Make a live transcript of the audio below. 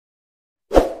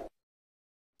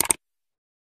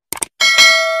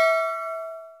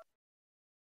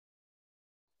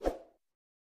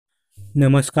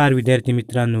नमस्कार विद्यार्थी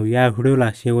मित्रांनो, या व्हिडिओला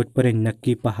शेवटपर्यंत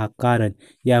नक्की पहा, कारण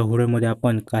या व्हिडिओमध्ये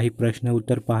आपण काही प्रश्न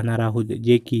उत्तर पाहणार आहोत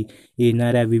जे की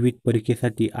येणाऱ्या विविध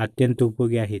परीक्षेसाठी अत्यंत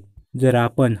उपयोगी आहेत. जर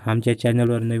आपण आमच्या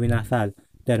चॅनलवर नवीन असाल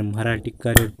तर मराठी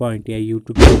करिअर पॉईंट या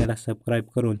यूट्यूब चॅनलला सबस्क्राईब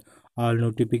करून ऑल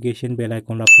नोटिफिकेशन बेल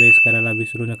आयकॉनला प्रेस करायला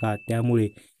विसरू नका. त्यामुळे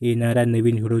येणाऱ्या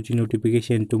नवीन व्हिडिओची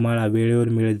नोटिफिकेशन तुम्हाला वेळेवर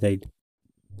मिळत जाईल.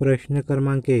 प्रश्न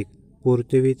क्रमांक 1.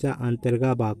 पृथ्वीचा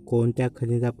अंतर्गाभा कोणत्या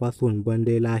खनिजापासून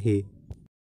बनलेला आहे?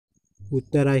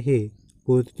 उत्तर आहे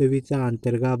पृथ्वीचा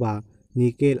अंतर्गाभा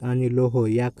निकेल आणि लोह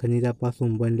या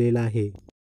खनिजापासून बनलेला आहे.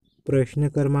 प्रश्न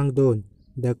क्रमांक 2.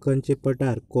 दक्खनचे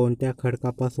पठार कोणत्या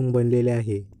खडकापासून बनलेले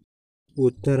आहे?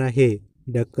 उत्तर आहे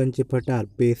दक्खनचे पठार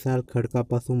पेसाळ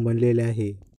खडकापासून बनलेले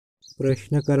आहे.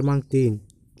 प्रश्न क्रमांक 3.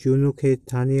 चिनूक हे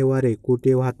स्थानीय वारे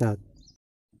कुठे वाहतात?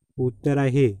 उत्तर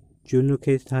आहे चिनूक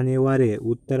हे स्थानीय वारे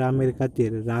उत्तर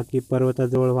अमेरिकेतील रॉकी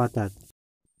पर्वताजवळ वाहतात.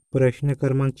 प्रश्न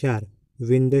क्रमांक 4.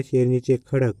 विंध्य श्रेणीचे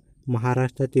खडक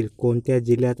महाराष्ट्रातील कोणत्या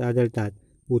जिल्ह्यात आढळतात?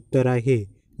 उत्तर आहे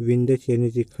विंध्य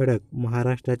श्रेणीचे खडक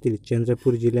महाराष्ट्रातील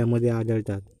चंद्रपूर जिल्ह्यामध्ये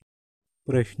आढळतात.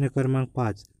 प्रश्न क्रमांक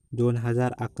 5.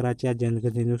 2011च्या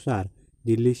जनगणनेनुसार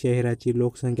दिल्ली शहराची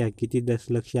लोकसंख्या किती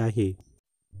दशलक्ष आहे?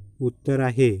 उत्तर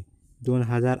आहे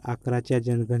 2011च्या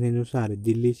जनगणनेनुसार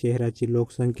दिल्ली शहराची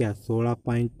लोकसंख्या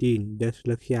 16.3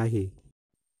 दशलक्ष आहे.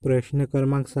 प्रश्न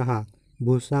क्रमांक 6.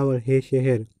 भुसावळ हे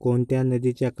शहर कोणत्या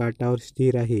नदीच्या काठावर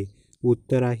स्थिर आहे?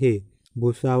 उत्तर आहे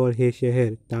भुसावळ हे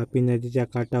शहर तापी नदीच्या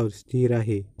काठावर स्थिर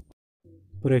आहे.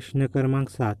 प्रश्न क्रमांक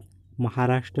 7.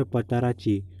 महाराष्ट्र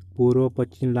पठाराची पूर्व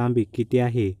पश्चिम लांबी किती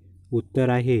आहे? उत्तर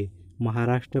आहे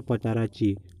महाराष्ट्र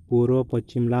पठाराची पूर्व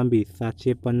पश्चिम लांबी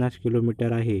 750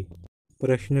 किलोमीटर आहे.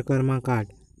 प्रश्न क्रमांक 8.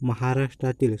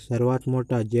 महाराष्ट्रातील सर्वात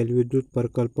मोठा जलविद्युत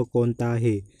प्रकल्प कोणता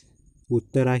आहे?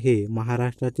 उत्तर आहे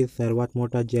महाराष्ट्रातील सर्वात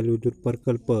मोठा जलविद्युत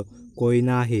प्रकल्प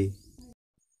कोयना आहे.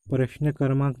 प्रश्न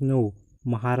क्रमांक 9.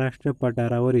 महाराष्ट्र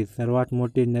पठारावरील सर्वात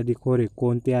मोठे नदीखोरे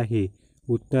कोणते आहे?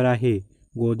 उत्तर आहे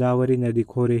गोदावरी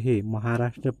नदीखोरे हे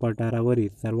महाराष्ट्र पठारावरील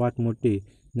सर्वात मोठे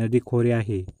नदीखोरे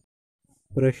आहे.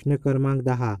 प्रश्न क्रमांक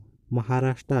 10.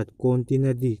 महाराष्ट्रात कोणती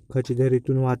नदी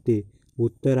खचदरीतून वाहते?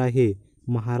 उत्तर आहे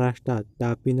महाराष्ट्रात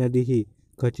तापी नदी ही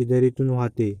खचदरीतून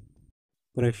वाहते.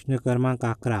 प्रश्न क्रमांक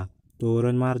 11.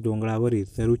 तोरणमाळ डोंगरावरील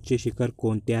सर्वोच्च शिखर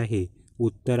कोणते आहे?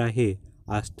 उत्तर आहे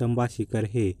आस्तंबा शिखर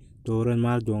हे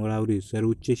तोरणमाळ डोंगरावरील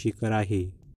सर्वोच्च शिखर आहे.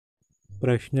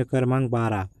 प्रश्न क्रमांक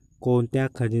 12. कोणत्या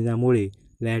खनिजामुळे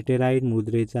लॅटेराइट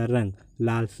मुद्रेचा रंग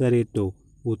लालसर येतो?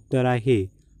 उत्तर आहे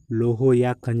लोह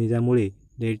या खनिजामुळे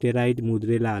लॅटेराइट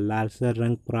मुद्रेला लालसर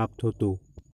रंग प्राप्त होतो.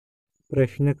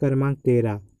 प्रश्न क्रमांक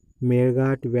 13.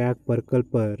 मेळघाट व्याघ्र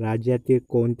प्रकल्प राज्यातील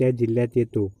कोणत्या जिल्ह्यात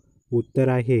येतो? उत्तर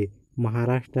आहे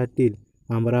महाराष्ट्रातील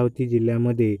अमरावती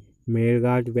जिल्ह्यामध्ये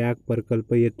मेळघाट व्याघ्र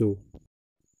प्रकल्प येतो.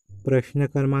 प्रश्न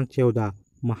क्रमांक 14.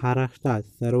 महाराष्ट्रात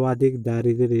सर्वाधिक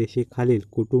दारिद्र्य रेषेखालील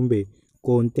कुटुंबे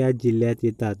कोणत्या जिल्ह्यात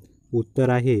येतात? उत्तर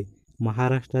आहे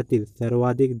महाराष्ट्रातील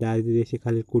सर्वाधिक दारिद्र्य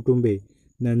रेषेखालील कुटुंबे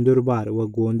नंदुरबार व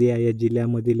गोंदिया या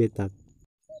जिल्ह्यामधील येतात.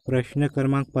 प्रश्न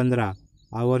क्रमांक 15.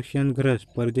 अवर्षणग्रस्त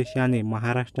प्रदेशाने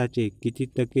महाराष्ट्राचे किती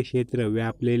टक्के क्षेत्र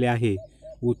व्यापलेले आहे?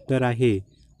 उत्तर आहे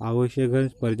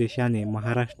अवर्षणग्रस्त प्रदेशाने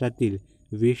महाराष्ट्रातील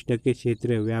 20%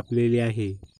 क्षेत्र व्यापलेले आहे.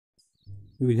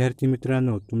 विद्यार्थी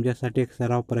मित्रांनो, तुमच्यासाठी एक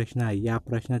सराव प्रश्न आहे. या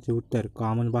प्रश्नाचे उत्तर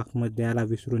कॉमेंट बॉक्समध्ये द्यायला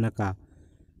विसरू नका.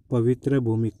 पवित्र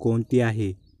भूमी कोणती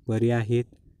आहे? पर्याय आहेत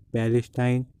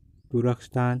पॅलेस्टाईन,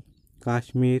 तुर्कस्तान,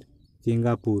 काश्मीर,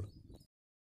 सिंगापूर.